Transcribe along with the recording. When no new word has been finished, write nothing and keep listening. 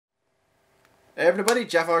Hey everybody,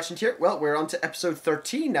 JaffaArchfiend here. Well, we're on to episode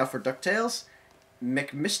 13 now for Ducktales.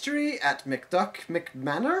 McMystery at McDuck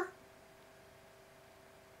McManor?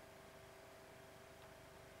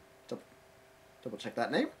 Double check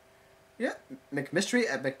that name. Yeah, McMystery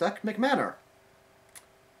at McDuck McManor.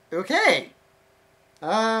 Okay.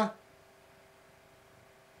 I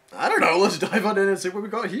don't know, let's dive on in and see what we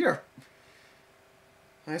got here.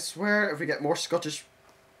 I swear, if we get more Scottish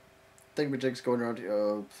thingamajigs going around here.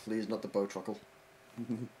 Oh, please, not the bow truckle.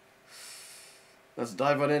 Let's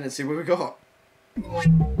dive on in and see what we got.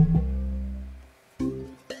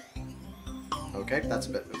 Okay, that's a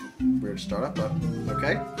bit weird to start up, but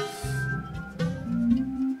okay.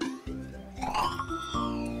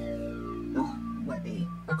 Oh, Webby,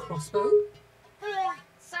 a crossbow?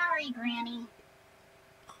 Sorry, Granny.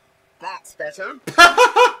 That's better.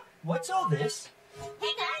 What's all this?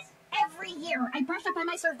 Hey guys! Every year, I brush up on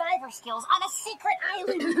my survivor skills on a secret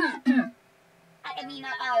island. I mean,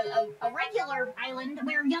 a regular island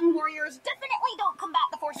where young warriors definitely don't combat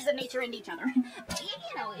the forces of nature and each other.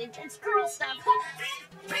 You know, it's girl stuff.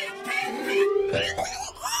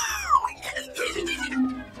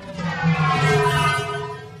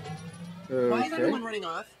 Why is everyone running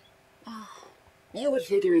off? You would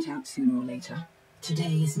figure it out sooner or later.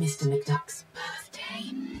 Today is Mr. McDuck's birthday.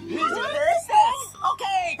 His birthday!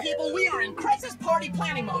 Okay, people, we are in crisis party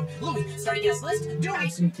planning mode. Louis, start a guest list. Do it.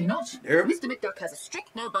 Absolutely not. Yep. Mr. McDuck has a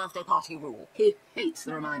strict no birthday party rule. He hates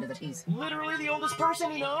the reminder that he's Literally the oldest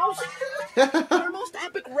person he knows. Our most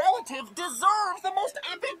epic relative deserves the most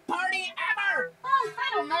epic party ever. Oh,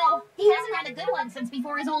 I don't know. He hasn't had a good one since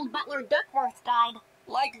before his old butler Duckworth died.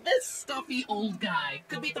 Like this stuffy old guy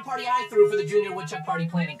could beat the party I threw for the Junior Woodchuck Party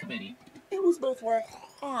Planning Committee. It was both work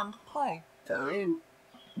and play. fine.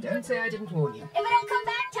 Don't say I didn't warn you. If I don't come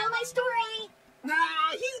back, tell my story. Nah,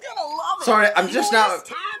 he's gonna love it. Sorry, I'm just now... It's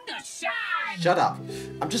time to shine. Shut up.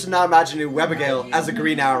 I'm just now imagining Webigail as a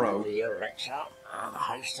Green Arrow. Richard, the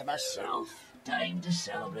house to myself. Time to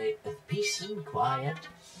celebrate with peace and quiet.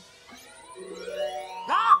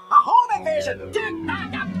 Ah, a home invasion!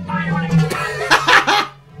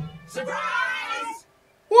 Surprise!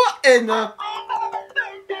 What in the...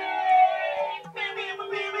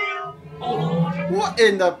 What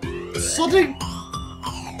in the... Sodding...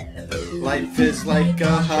 Life is like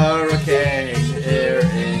a hurricane here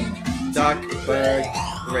in Duckburg.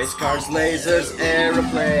 Race cars, lasers,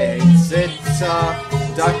 aeroplanes. It's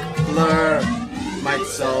a duck blur. Might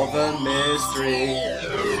solve a mystery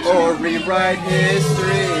or rewrite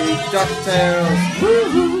history. Ducktales,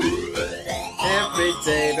 woohoo! Every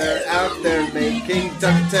day they're out there making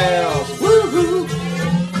Ducktales, woohoo!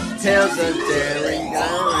 Tales of daring,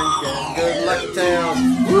 and good luck tales,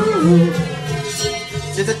 woohoo!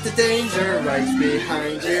 The danger right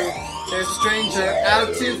behind you. There's a stranger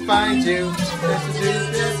out to find you.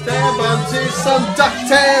 Let's stab onto some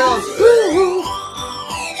Ducktales, woohoo!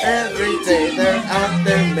 Every day they're out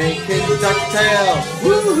there making Ducktales,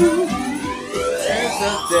 woohoo! There's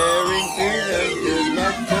a daring fear, good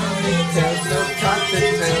luck, funny tales, no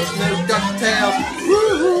cocktails, no Ducktales,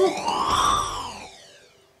 woohoo!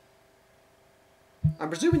 I'm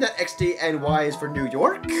presuming that XDNY is for New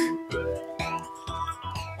York?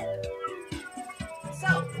 So,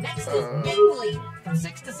 next is Bingley, from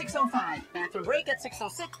 6 to 6:05. Bathroom break at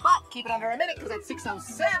 6:06, but keep it under a minute, because at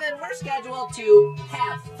 6:07, we're scheduled to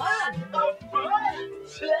have fun.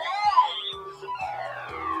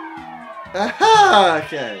 Aha,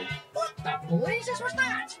 okay. What the blazes was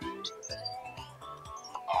that?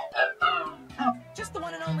 Oh, just the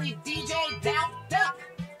one and only DJ Daft Duck.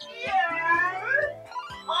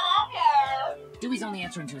 Dewey's only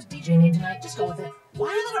answering to his DJ name tonight. Just go with it. Why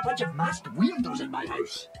are there a bunch of masked weirdos in my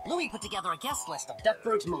house? Louis put together a guest list of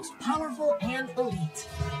Duckburg's most powerful and elite.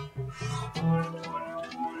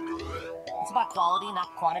 It's about quality,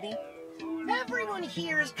 not quantity. Everyone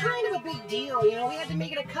here is kind of a big deal, you know. We had to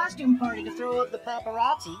make it a costume party to throw out the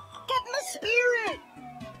paparazzi. Get in the spirit!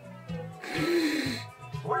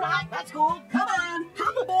 We're not. That's cool. Come on.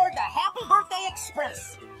 Hop aboard the Happy Birthday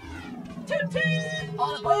Express. Toot-toot!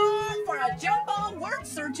 All aboard for a jumbo word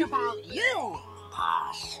search about you.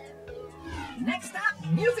 Posh. Next up,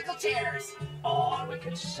 musical chairs. Or we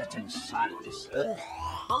could sit in silence.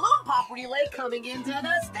 Balloon pop relay coming into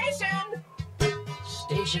the station.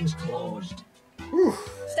 Station's closed. Whew.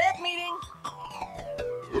 Staff meeting.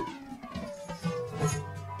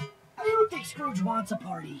 I don't think Scrooge wants a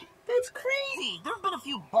party. That's crazy. There have been a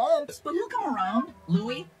few bumps, but he'll come around.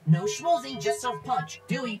 Louis, no schmoozing, just serve punch.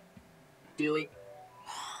 Dewey.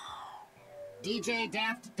 DJ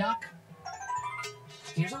Daft Duck.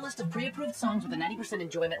 Here's a list of pre-approved songs with a 90%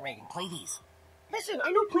 enjoyment rating. Play these. Listen,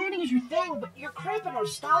 I know planning is your thing, but you're cramping our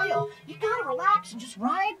style. You gotta relax and just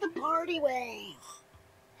ride the party wave.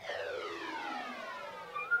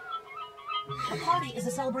 A party is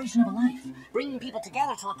a celebration of a life, bringing people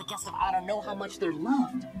together to let the guests of honor know how much they're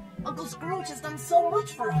loved. Uncle Scrooge has done so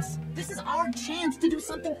much for us. This is our chance to do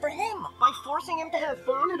something for him. By forcing him to have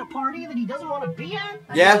fun at a party that he doesn't want to be at?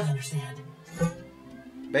 Yeah. I don't understand.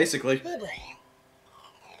 Basically. Oh,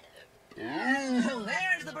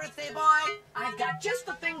 there's the birthday boy. I've got just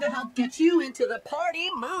the thing to help get you into the party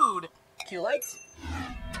mood. Cue lights.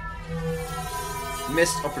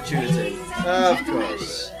 Missed opportunity. Of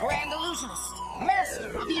course. Grand illusionist,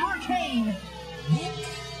 master of the arcane, Nick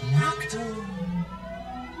Nocturne.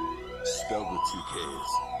 Spelled with 2 Ks,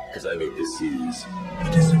 because I made the C's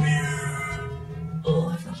disappear.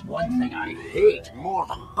 Oh, if there's one thing I hate more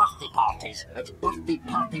than birthday parties, it's birthday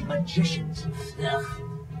party magicians. Ugh.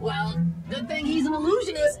 Well, good thing he's an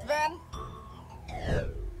illusionist, then.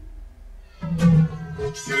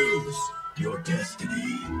 Choose your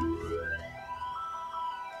destiny.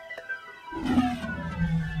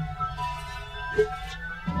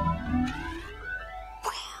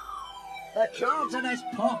 The card's in his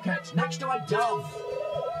pocket, next to a dove.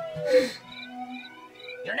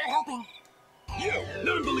 You're not helping. You,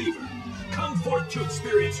 non-believer, come forth to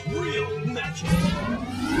experience real magic.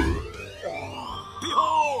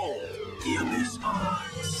 Behold, the Abyss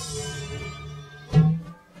Arts.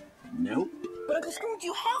 Nope. But Uncle Scrooge,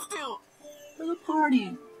 you have to. For the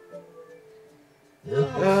party.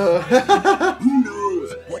 Who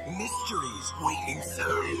knows what mysteries wait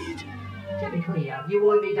inside? To be clear, you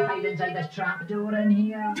want me to hide inside this trapdoor in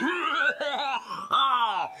here?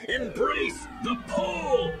 Embrace the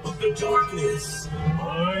pull of the darkness.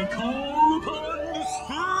 I call upon the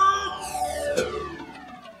spirits.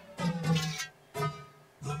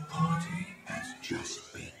 The party has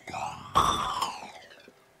just begun.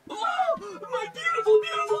 Oh, my beautiful,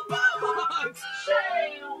 beautiful box!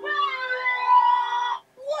 Say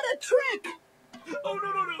What a trick! Oh, no.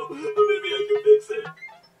 Maybe I can fix it.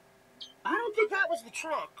 I don't think that was the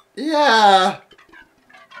trick. Yeah.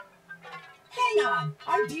 Hang on.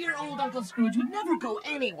 Our dear old Uncle Scrooge would never go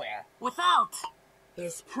anywhere without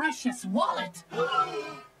his precious wallet.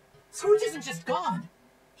 Scrooge isn't just gone.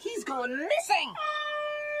 He's gone missing.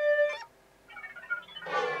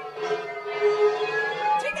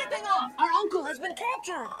 Take that thing off. Our uncle has been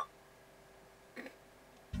captured.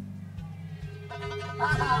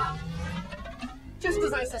 Aha. Just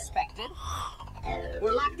as I suspected.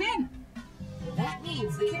 We're locked in. That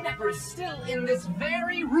means the kidnapper is still in this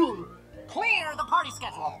very room. Clear the party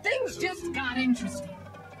schedule. Things just got interesting.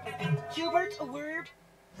 Hubert, a word?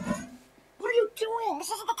 What are you doing? This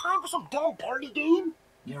isn't the time for some dumb party game.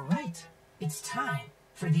 You're right. It's time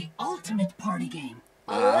for the ultimate party game.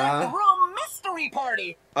 Let Room Mystery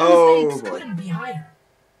Party. Oh, The stakes boy. couldn't be higher.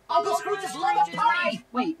 Uncle Scrooge's love a party.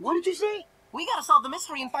 Wait, what did you say? We gotta solve the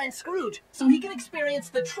mystery and find Scrooge, so he can experience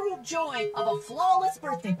the true joy of a flawless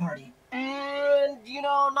birthday party. And,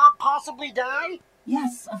 not possibly die?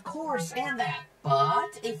 Yes, of course, and that.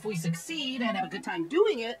 But if we succeed and have a good time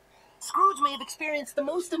doing it, Scrooge may have experienced the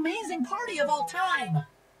most amazing party of all time.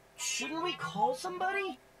 Shouldn't we call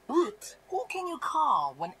somebody? But who can you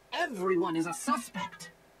call when everyone is a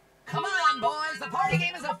suspect? Come on, boys, the party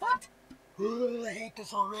game is afoot. Oh, I hate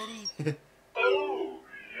this already. Oh,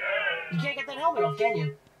 You can't get that helmet off, can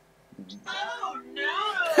you? Oh,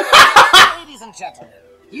 no! Ladies and gentlemen,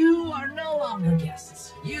 you are no longer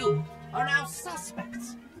guests. You are now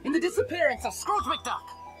suspects in the disappearance of Scrooge McDuck.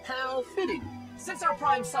 How fitting, since our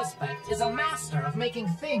prime suspect is a master of making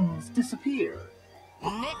things disappear.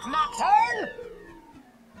 Nick Nocturne!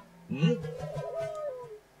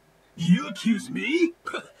 You accuse me?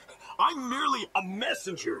 I'm merely a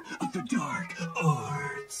messenger of the dark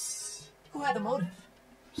arts. Who had the motive?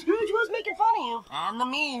 Scrooge was making fun of you. And the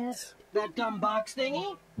means. That dumb box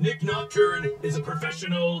thingy? Nick Nocturne is a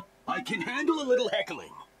professional. I can handle a little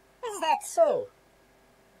heckling. Is that so?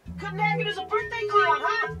 Couldn't hang it as a birthday clown,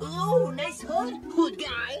 huh? Ooh, nice hood. Hood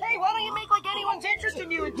guy. Hey, why don't you make like anyone's interested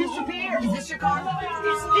in you and disappear? Is this your card?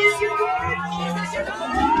 Is this your card? Is this your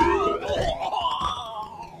card?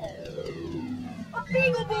 A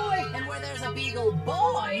beagle boy! And where there's a beagle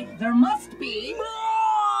boy, there must be...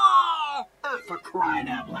 for crying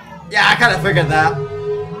out loud. Yeah, I kind of figured that.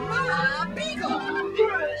 Ma beagle!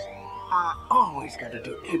 I always gotta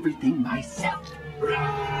do everything myself.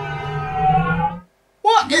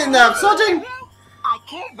 What in the sodding? I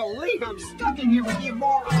can't believe I'm stuck in here with you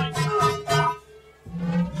morons.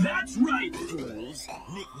 That's right, fools.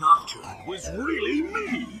 Nick Nocturne was really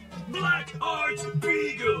me, Black Art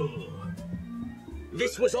Beagle.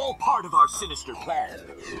 This was all part of our sinister plan.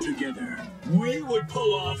 Together, we would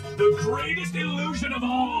pull off the greatest illusion of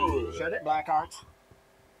all. Shut it, Black Arts.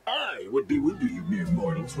 I would bewilder you mere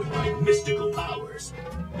mortals with my mystical powers.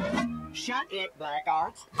 Shut it, Black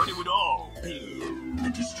Arts. But it would all be a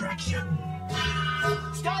distraction.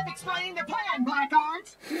 Stop explaining the plan, Black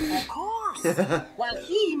Arts. Of course. While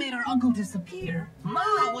he made our uncle disappear,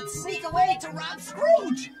 Ma would sneak away to rob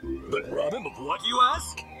Scrooge. But rob him of what, you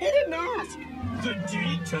ask? He didn't ask. The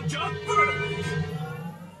deed to Duckburg.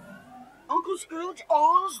 Uncle Scrooge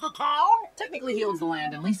owns the town? Technically, he owns the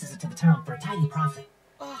land and leases it to the town for a tiny profit.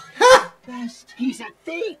 Oh, best. He's a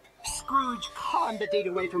thief. Scrooge conned the deed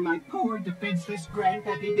away from my poor, defenseless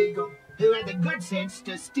grandpappy Beagle, who had the good sense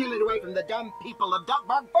to steal it away from the dumb people of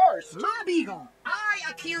Duckburg first. Ma Beagle, I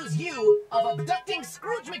accuse you of abducting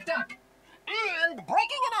Scrooge McDuck and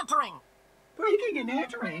breaking and entering. Breaking and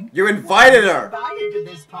entering? You invited her! Invited to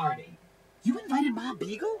this party. You invited Ma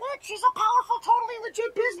Beagle? What? She's a powerful, totally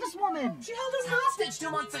legit businesswoman. She held us hostage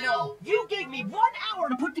 2 months ago. You gave me 1 hour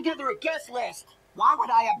to put together a guest list. Why would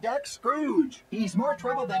I abduct Scrooge? He's more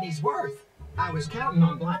trouble than he's worth. I was counting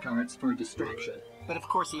on Black Arts for a distraction. But of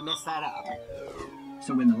course he messed that up.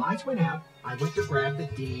 So when the lights went out, I went to grab the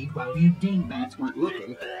deed while you dingbats weren't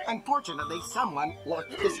looking. Unfortunately, someone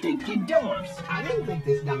locked the stinking doors. I didn't think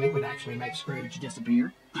this dummy would actually make Scrooge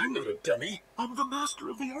disappear. I'm not a dummy. I'm the master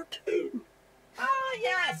of the art too. Ah,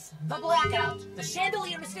 yes! The blackout. The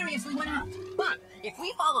chandelier mysteriously went out. But if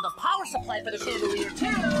we follow the power supply for the chandelier too...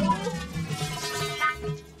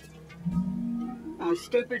 A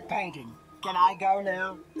stupid painting. Can I go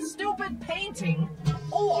now? Stupid painting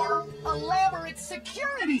or elaborate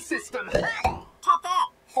security system. Top that,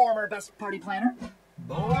 Former best party planner.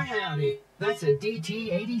 boy howdy. That's a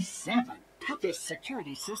DT-87. Toughest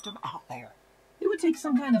security system out there. It would take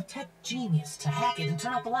some kind of tech genius to hack it and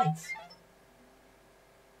turn out the lights.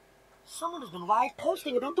 Someone has been live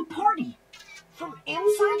posting about the party. From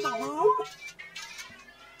inside the room?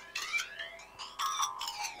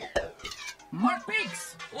 Mark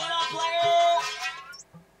Beaks! What up, player?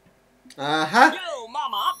 Uh-huh. Yo,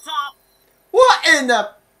 mama, up top. What in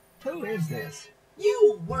the... Who is this?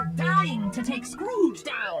 You were dying to take Scrooge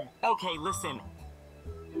down! Okay, listen.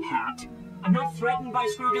 Hat. I'm not threatened by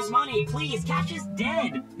Scrooge's money. Please, cash is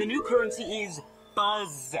dead. The new currency is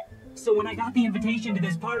buzz. So when I got the invitation to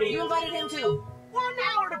this party... You invited him too. 1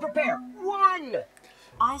 hour to prepare. 1.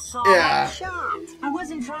 I saw Yeah. that shot. I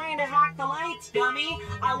wasn't trying to hack the lights, dummy.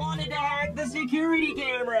 I wanted to hack the security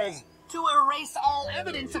cameras. To erase all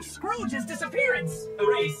evidence of Scrooge's disappearance.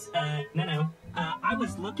 Erase? No. I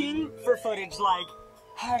was looking for footage like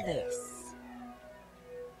this.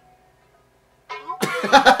 He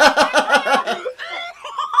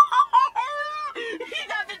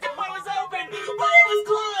thought the door was open, but it was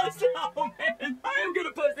closed. Oh man, I am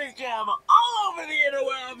gonna post this jam all over the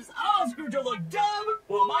interwebs. Oh, Scrooge will look dumb.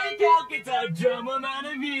 Well, my account gets a dumb amount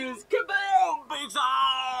of views. Kaboom! Pizza!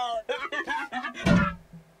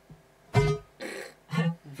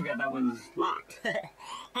 Forgot that was locked.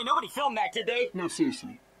 Hey, nobody filmed that, did they? No,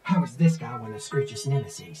 seriously. How is this guy one of Scrooge's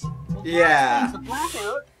nemesis? Yeah. The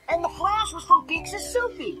blackout, and the flash was from Beaks'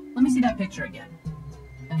 selfie. Let me see that picture again.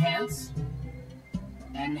 Enhance.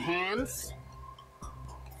 Enhance.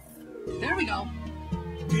 There we go.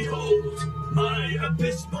 Behold, my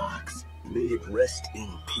abyss box. May it rest in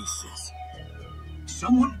pieces.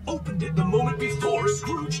 Someone opened it the moment before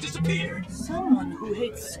Scrooge disappeared. Someone who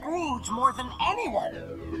hates Scrooge more than anyone.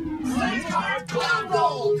 Sweetheart Cloud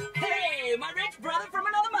Gold! Hey, my rich brother from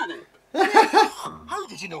another mother. How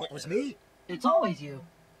did you know it was me? It's always you.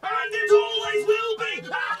 And it always will be!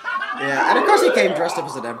 Yeah, and of course he came dressed up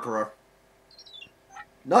as an emperor.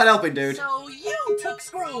 Not helping, dude. So you took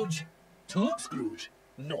Scrooge. Took Scrooge?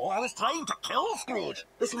 No, I was trying to kill Scrooge.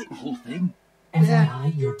 That's like the whole thing.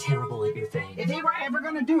 FYI, you're terrible at your thing. If he were ever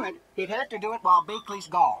gonna do it, he'd have to do it while Bakley's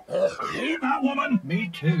gone. I hate that woman. Me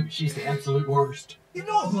too. She's the absolute worst. You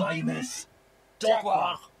know who I miss?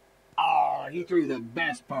 Duckworth. Oh, he threw the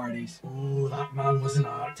best parties. Oh, that man was an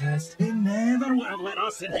artist. He never would have let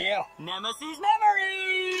us in here. Nemesis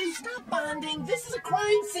memories. Stop bonding. This is a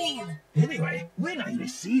crime scene. Anyway, when I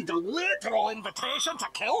received a literal invitation to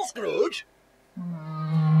kill Scrooge...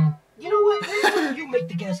 You know what? Why don't you make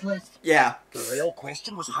the guest list? Yeah. The real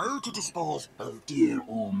question was how to dispose of dear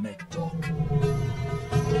old McDuck.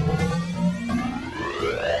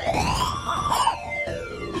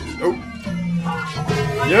 Nope.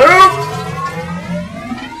 Nope.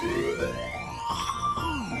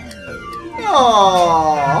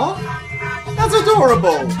 Aww. That's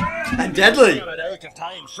adorable. And deadly. Got it out. of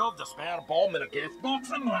time, shoved a spare bomb in a gift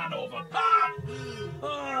box and ran over. Ha!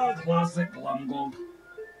 Oh, classic Glumgold.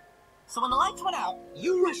 So when the lights went out,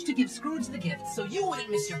 you rushed to give Scrooge the gift so you wouldn't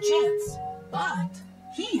miss your chance. But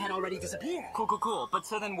he had already disappeared. Cool. But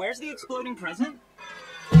so then where's the exploding present?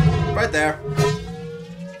 Right there.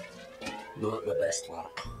 Not the best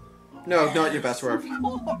work. No, not your best work.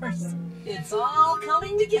 Of course. It's all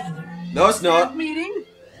coming together. No, it's not. Meeting?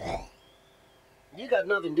 You got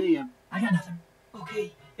nothing, do you? I got nothing.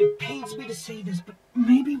 Okay, it pains me to say this, but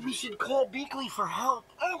maybe we should call Beakley for help.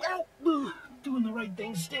 Ow. Doing the right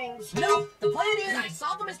thing stings. No, the plan is I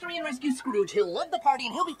solve the mystery and rescue Scrooge. He'll love the party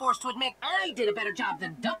and he'll be forced to admit I did a better job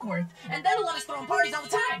than Duckworth, and then he'll let us throw him parties all the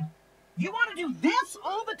time. You want to do this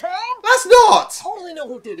all the time? That's not! Totally know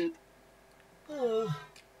who did it.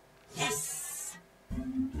 Yes!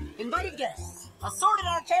 Invited guests, assorted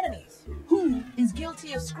arch enemies. Who is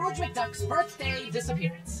guilty of Scrooge McDuck's birthday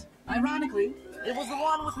disappearance? Ironically, it was the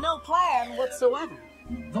one with no plan whatsoever.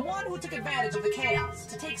 The one who took advantage of the chaos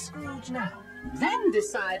to take Scrooge now, then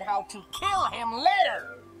decide how to kill him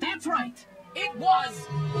later. That's right. It was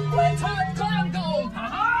Red-Hot Glumgold!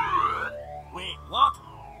 Ha-ha! Wait, what?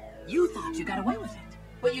 You thought you got away with it,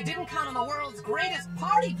 but you didn't count on the world's greatest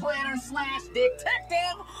party planner /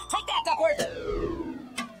 detective. Take that, Duckworth!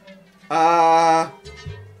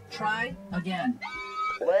 Try again.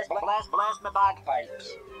 Blast my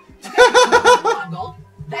bagpipes. Glumgold.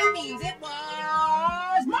 That means it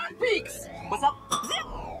was Mark Beaks. What's up?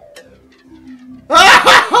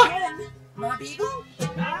 Again, my beagle?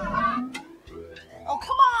 Oh,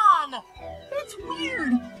 come on! That's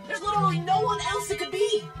weird. There's literally no one else it could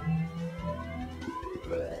be.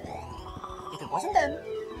 If it wasn't them,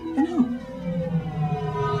 then who?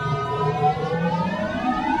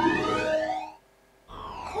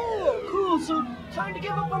 Cool. So, time to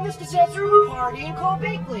give up on this disaster party and call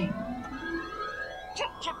Beakley. Chip,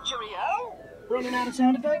 cheerio. Running out of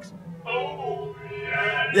sound effects?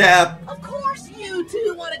 Yeah. Of course you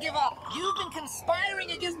two want to give up. You've been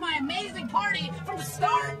conspiring against my amazing party from the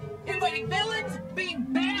start. Inviting villains, being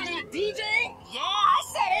bad at DJing. Yeah, I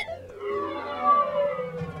said it.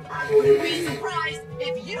 I wouldn't be surprised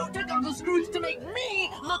if you took Uncle Scrooge to make me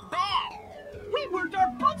look bad. We worked our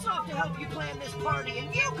butts off to help you plan this party,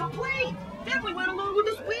 and you complained. Then we went along with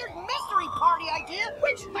this weird mystery party idea,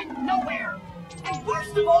 which went nowhere. And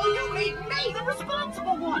worst of all, you made me the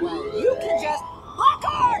responsible one. Well, you can just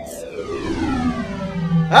Blackhearts.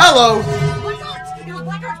 Hello! Blackhearts! It was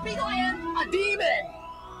Blackheart's beagle and a demon.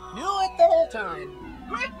 Knew it the whole time.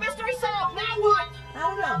 Great mystery solved. Now what? I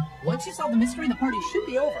don't know. Once you solve the mystery, the party should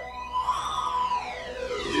be over.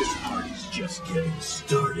 This party's just getting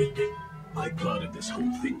started. I plotted this whole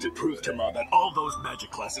thing to prove to Ma that all those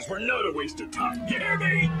magic classes were not a waste of time. You hear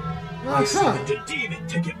me? I summoned a demon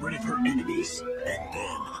to get rid of her enemies, and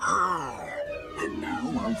then her. And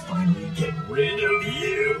now I'll finally get rid of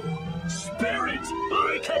you. Spirit,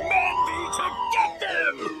 I command thee to get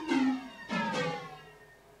them!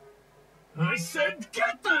 I said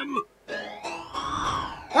get them!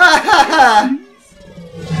 Oh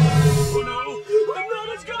no, I'm not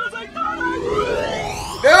as good as I thought I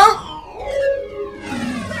was! No!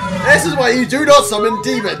 This is why you do not summon You'll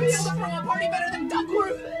be able demons! to throw a party better than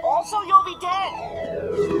Duckworth. Also, you'll be dead.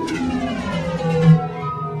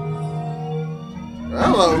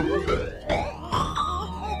 Hello.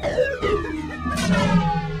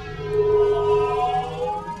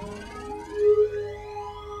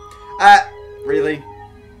 Really?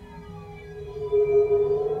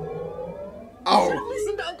 Oh. Should have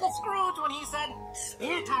listened to Uncle Scrooge when he said,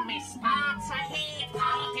 "Spit on me spots, I hate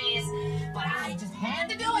parties," but I just had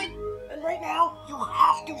to do it. And right now, you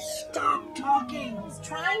have to stop talking. I was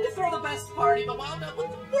trying to throw the best party, but wound up with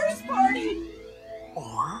the worst party.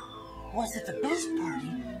 Or was it the best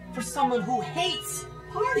party for someone who hates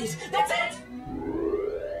parties? That's it.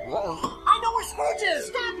 I know where Scrooge is.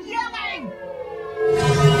 Stop yelling.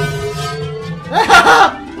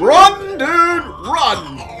 Run, dude,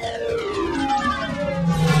 run!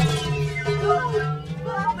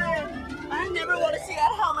 Oh man, I never want to see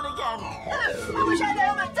that helmet again. I wish I had the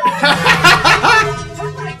helmet.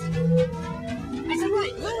 Turn right. I said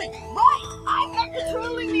right, Louie, right. I'm not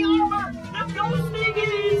controlling the armor. Let's go,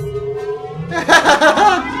 Sneakies.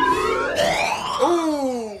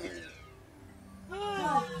 Ooh!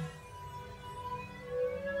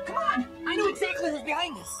 Come on, I know exactly who's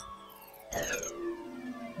behind this.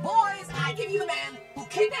 Boys, I give you the man who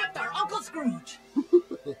kidnapped our Uncle Scrooge.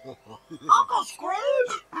 Uncle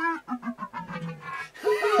Scrooge?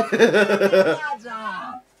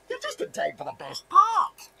 You're just in time for the best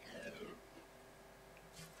part.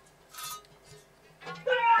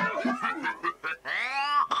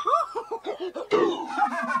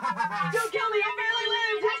 Don't kill me, I barely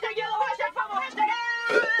lived! Hashtag yellow, hashtag FOMO, hashtag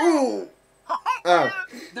Ooh! Oh.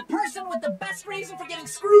 The person with the best reason for getting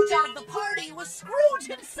Scrooge out of the party was Scrooge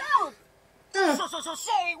himself! So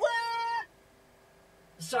say what?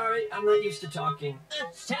 Sorry, I'm not used to talking.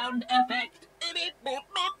 Sound effect.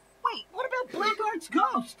 Wait, what about Blackheart's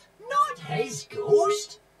ghost? Not his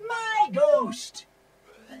ghost. My ghost.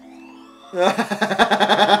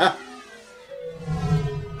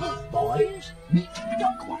 Boys, meet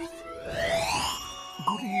Duckworth.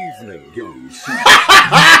 Good evening, young sir.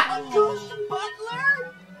 Ghost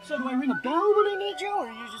Butler? So do I ring a bell when I need you, or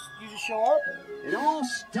you just show up? It all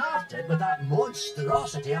started with that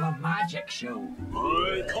monstrosity of a magic show.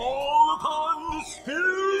 I call upon the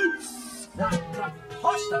spirits. That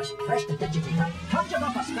preposterous prestidigitator conjured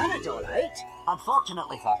up a spirit, all right.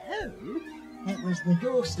 Unfortunately for him, It was the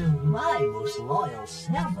ghost of my most loyal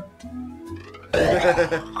servant.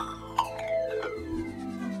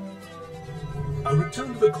 I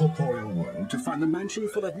returned to the corporeal world to find the mansion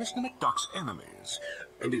full of Mr. McDuck's enemies,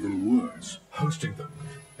 and even worse, hosting them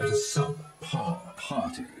at a subpar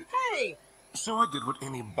party. hey, So I did what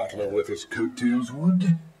any butler with his coattails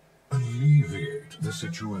would: alleviate the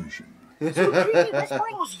situation. Creepy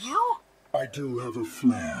Whispering was you? I do have a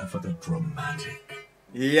flair for the dramatic.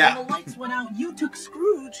 Yeah. When the lights went out, you took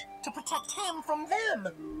Scrooge. To protect him from them.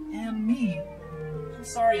 And me. I'm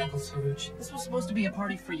sorry, Uncle Scrooge. This was supposed to be a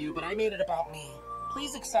party for you, but I made it about me.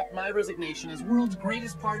 Please accept my resignation as world's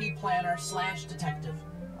greatest party planner / detective.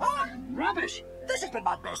 Ah, rubbish! This has been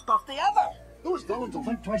my best birthday ever. Those villains will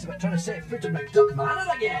think twice about trying to set foot in McDuck Manor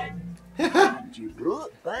again. And you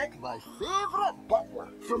brought back my favourite butler.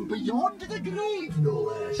 From beyond the grave, no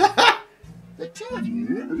less. The two of you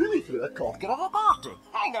really threw a corker of a party.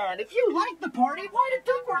 Hang on, if you like the party, why did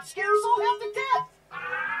Duckworth scare us all half to death?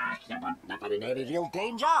 Ah, you were never in any real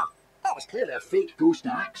danger. That was clearly a fake ghost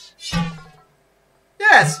axe.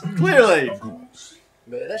 Yes, clearly. Of course.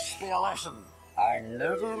 May this be a lesson. I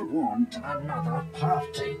never want another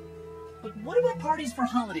party. But what about parties for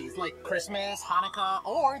holidays like Christmas, Hanukkah,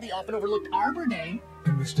 or the often overlooked Arbor Day?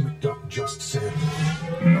 And Mr. McDuck just said,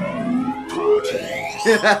 no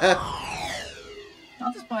parties.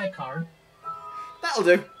 I'll just buy a card. That'll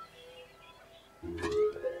do.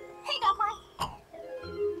 Hey, Duckworth.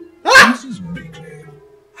 Mrs. Beakley,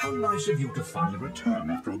 how nice of you to finally return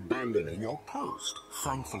after abandoning your post.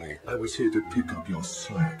 Thankfully, I was here to pick up your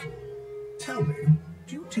slack. Tell me,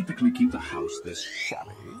 do you typically keep the house this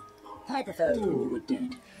shabby? I prefer it when you were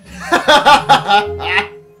dead.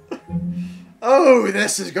 Oh,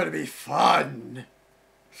 this is going to be fun.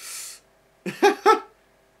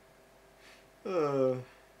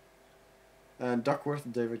 And Duckworth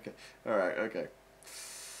and David. Alright, okay.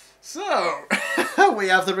 So, we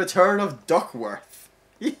have the return of Duckworth.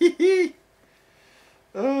 I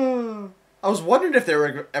was wondering if they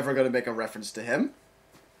were ever going to make a reference to him.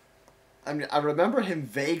 I mean, I remember him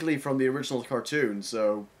vaguely from the original cartoon,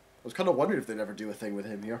 so I was kind of wondering if they'd ever do a thing with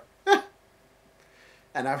him here.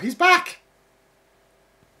 And now he's back!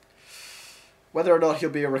 Whether or not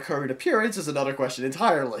he'll be a recurring appearance is another question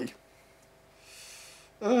entirely.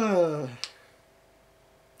 But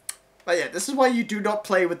yeah, this is why you do not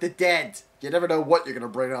play with the dead. You never know what you're going to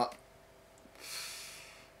bring up.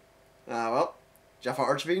 Well,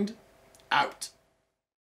 JaffaArchfiend, out.